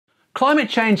Climate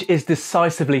change is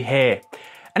decisively here,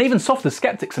 and even softer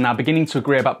skeptics are now beginning to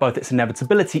agree about both its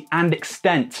inevitability and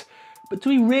extent. But do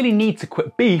we really need to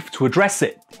quit beef to address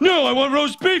it? No, I want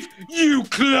roast beef, you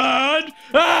clod!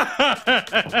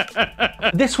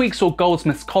 This week saw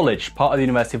Goldsmiths College, part of the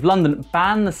University of London,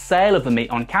 ban the sale of the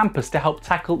meat on campus to help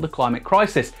tackle the climate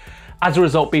crisis. As a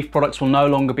result, beef products will no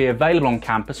longer be available on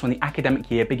campus when the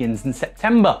academic year begins in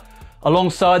September.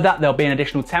 Alongside that, there'll be an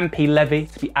additional 10p levy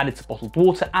to be added to bottled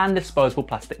water and disposable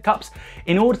plastic cups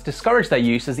in order to discourage their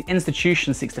use as the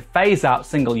institution seeks to phase out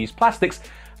single-use plastics,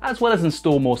 as well as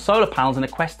install more solar panels in a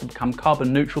quest to become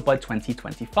carbon neutral by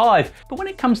 2025. But when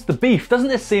it comes to the beef, doesn't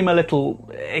this seem a little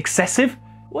excessive?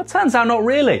 Well, it turns out not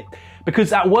really.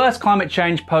 Because at worst, climate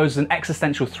change poses an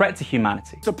existential threat to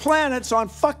humanity. The planet's on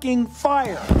fucking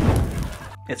fire.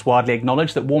 It's widely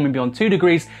acknowledged that warming beyond 2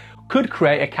 degrees could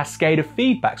create a cascade of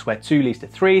feedbacks where 2 leads to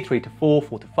 3, 3 to 4,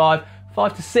 4 to 5,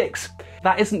 5 to 6.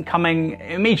 That isn't coming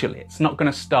immediately. It's not going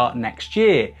to start next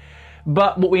year.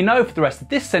 But what we know for the rest of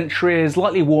this century is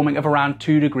likely warming of around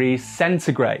 2 degrees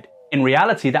centigrade. In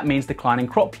reality, that means declining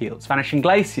crop yields, vanishing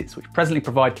glaciers, which presently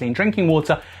provide clean drinking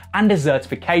water, and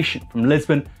desertification from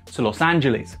Lisbon to Los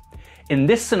Angeles. In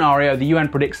this scenario, the UN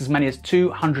predicts as many as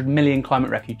 200 million climate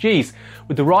refugees,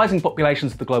 with the rising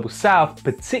populations of the global south,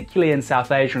 particularly in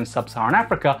South Asia and sub-Saharan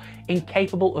Africa,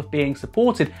 incapable of being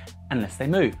supported unless they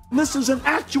move. This is an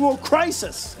actual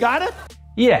crisis. Got it?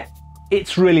 Yeah,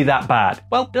 it's really that bad.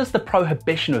 Well, does the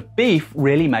prohibition of beef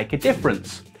really make a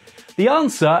difference? The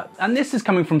answer, and this is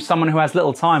coming from someone who has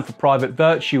little time for private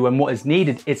virtue and what is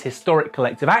needed is historic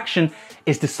collective action,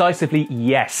 is decisively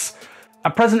yes.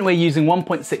 At present, we're using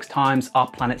 1.6 times our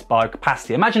planet's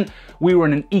biocapacity. Imagine we were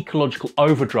in an ecological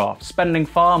overdraft, spending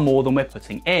far more than we're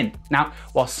putting in. Now,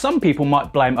 while some people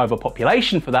might blame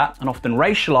overpopulation for that, an often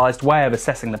racialized way of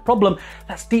assessing the problem,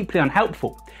 that's deeply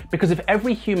unhelpful. Because if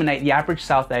every human ate the average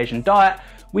South Asian diet,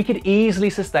 we could easily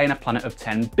sustain a planet of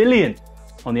 10 billion.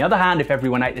 On the other hand, if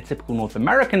everyone ate the typical North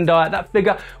American diet, that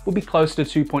figure would be closer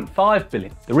to 2.5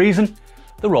 billion. The reason?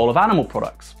 The role of animal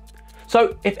products.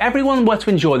 So if everyone were to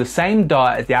enjoy the same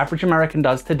diet as the average American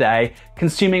does today,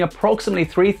 consuming approximately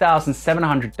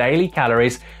 3,700 daily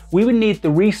calories, we would need the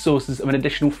resources of an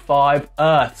additional 5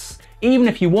 Earths. Even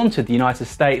if you wanted the United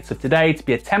States of today to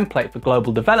be a template for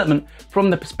global development, from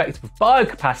the perspective of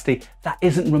biocapacity, that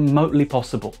isn't remotely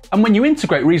possible. And when you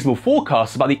integrate reasonable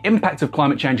forecasts about the impact of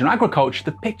climate change on agriculture,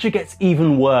 the picture gets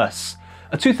even worse.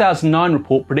 A 2009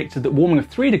 report predicted that warming of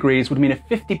 3 degrees would mean a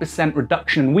 50%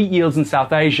 reduction in wheat yields in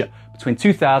South Asia between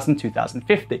 2000 and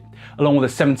 2050, along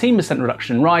with a 17%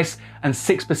 reduction in rice and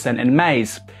 6% in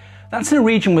maize. That's in a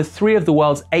region with 3 of the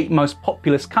world's 8 most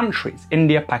populous countries,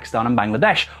 India, Pakistan and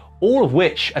Bangladesh, all of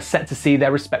which are set to see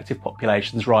their respective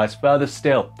populations rise further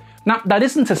still. Now, that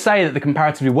isn't to say that the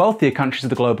comparatively wealthier countries of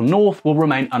the global north will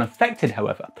remain unaffected,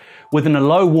 however. Within a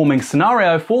low warming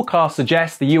scenario, forecasts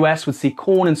suggest the US would see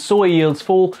corn and soy yields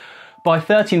fall by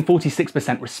 30 and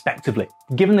 46% respectively.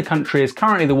 Given the country is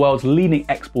currently the world's leading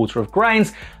exporter of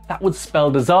grains, that would spell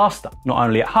disaster, not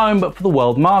only at home, but for the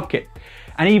world market.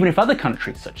 And even if other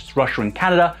countries, such as Russia and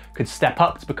Canada, could step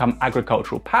up to become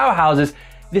agricultural powerhouses,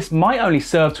 this might only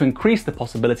serve to increase the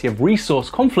possibility of resource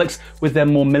conflicts with their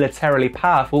more militarily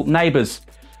powerful neighbours.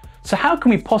 So how can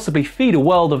we possibly feed a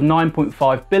world of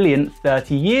 9.5 billion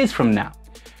 30 years from now?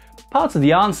 Part of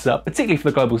the answer, particularly for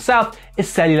the global south, is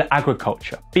cellular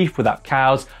agriculture. Beef without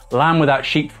cows, lamb without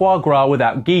sheep, foie gras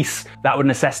without geese. That would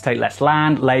necessitate less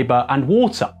land, labour and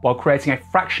water, while creating a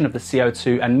fraction of the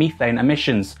CO2 and methane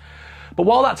emissions. But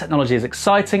while that technology is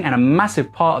exciting and a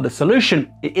massive part of the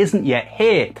solution, it isn't yet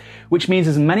here, which means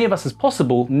as many of us as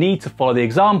possible need to follow the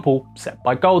example set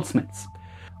by Goldsmiths.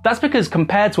 That's because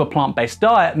compared to a plant-based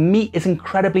diet, meat is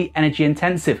incredibly energy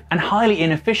intensive and highly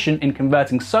inefficient in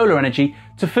converting solar energy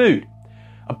to food.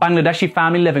 A Bangladeshi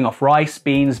family living off rice,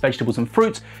 beans, vegetables and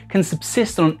fruit can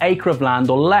subsist on an acre of land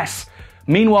or less.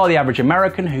 Meanwhile, the average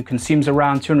American, who consumes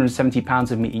around 270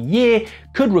 pounds of meat a year,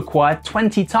 could require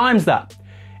 20 times that.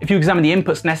 If you examine the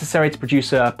inputs necessary to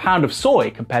produce a pound of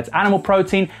soy compared to animal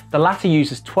protein, the latter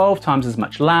uses 12 times as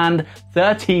much land,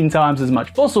 13 times as much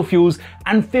fossil fuels,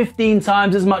 and 15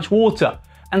 times as much water.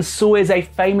 And soy is a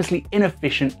famously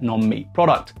inefficient non-meat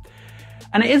product.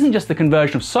 And it isn't just the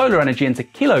conversion of solar energy into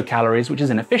kilocalories which is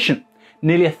inefficient.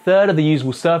 Nearly a third of the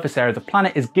usable surface area of the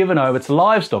planet is given over to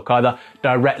livestock, either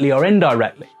directly or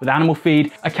indirectly, with animal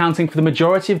feed accounting for the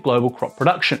majority of global crop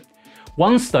production.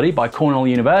 One study by Cornell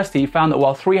University found that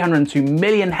while 302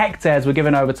 million hectares were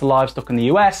given over to livestock in the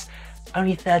US,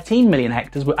 only 13 million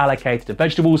hectares were allocated to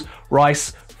vegetables,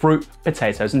 rice, fruit,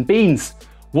 potatoes and beans.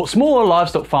 What's more,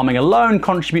 livestock farming alone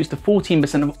contributes to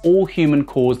 14% of all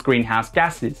human-caused greenhouse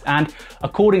gases and,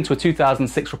 according to a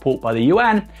 2006 report by the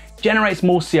UN, generates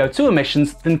more CO2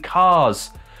 emissions than cars.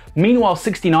 Meanwhile,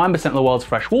 69% of the world's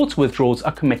freshwater withdrawals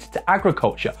are committed to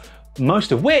agriculture,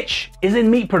 most of which is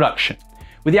in meat production,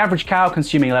 with the average cow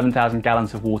consuming 11,000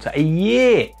 gallons of water a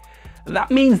year. That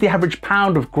means the average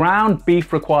pound of ground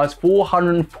beef requires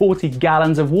 440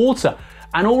 gallons of water,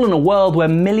 and all in a world where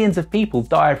millions of people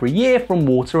die every year from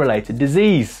water-related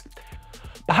disease.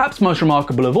 Perhaps most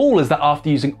remarkable of all is that after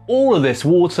using all of this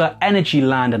water, energy,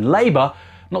 land and labour,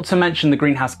 not to mention the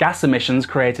greenhouse gas emissions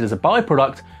created as a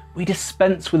byproduct, we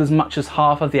dispense with as much as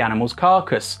half of the animal's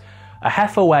carcass. A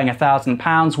heifer weighing 1,000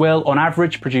 pounds will, on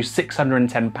average, produce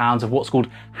 610 pounds of what's called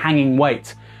hanging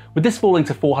weight, with this falling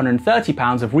to 430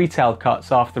 pounds of retail cuts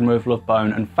after the removal of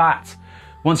bone and fat.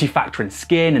 Once you factor in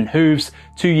skin and hooves,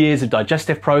 2 years of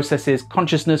digestive processes,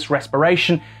 consciousness,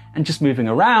 respiration, and just moving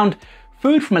around,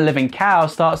 food from a living cow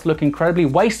starts to look incredibly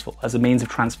wasteful as a means of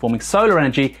transforming solar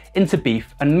energy into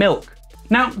beef and milk.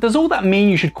 Now, does all that mean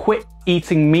you should quit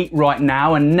eating meat right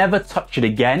now and never touch it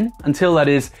again, until, that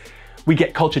is, we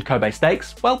get cultured Kobe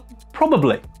steaks? Well,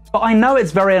 probably. But I know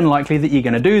it's very unlikely that you're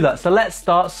going to do that, so let's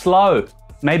start slow.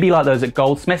 Maybe like those at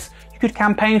Goldsmiths, you could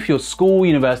campaign for your school,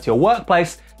 university or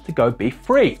workplace to go beef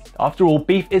free. After all,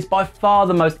 beef is by far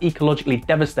the most ecologically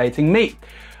devastating meat.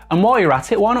 And while you're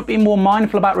at it, why not be more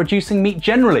mindful about reducing meat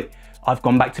generally? I've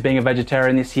gone back to being a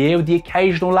vegetarian this year with the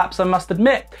occasional lapse, I must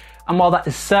admit. And while that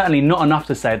is certainly not enough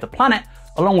to save the planet,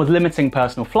 along with limiting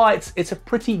personal flights, it's a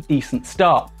pretty decent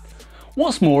start.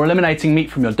 What's more, eliminating meat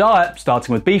from your diet,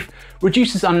 starting with beef,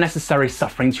 reduces unnecessary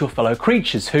suffering to your fellow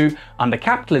creatures who, under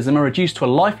capitalism, are reduced to a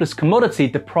lifeless commodity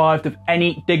deprived of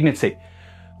any dignity.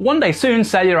 One day soon,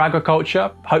 cellular agriculture,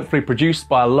 hopefully produced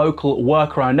by a local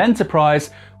worker-owned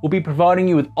enterprise, will be providing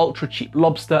you with ultra-cheap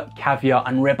lobster, caviar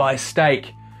and ribeye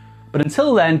steak. But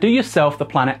until then, do yourself, the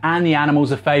planet and the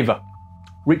animals a favour.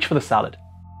 Reach for the salad.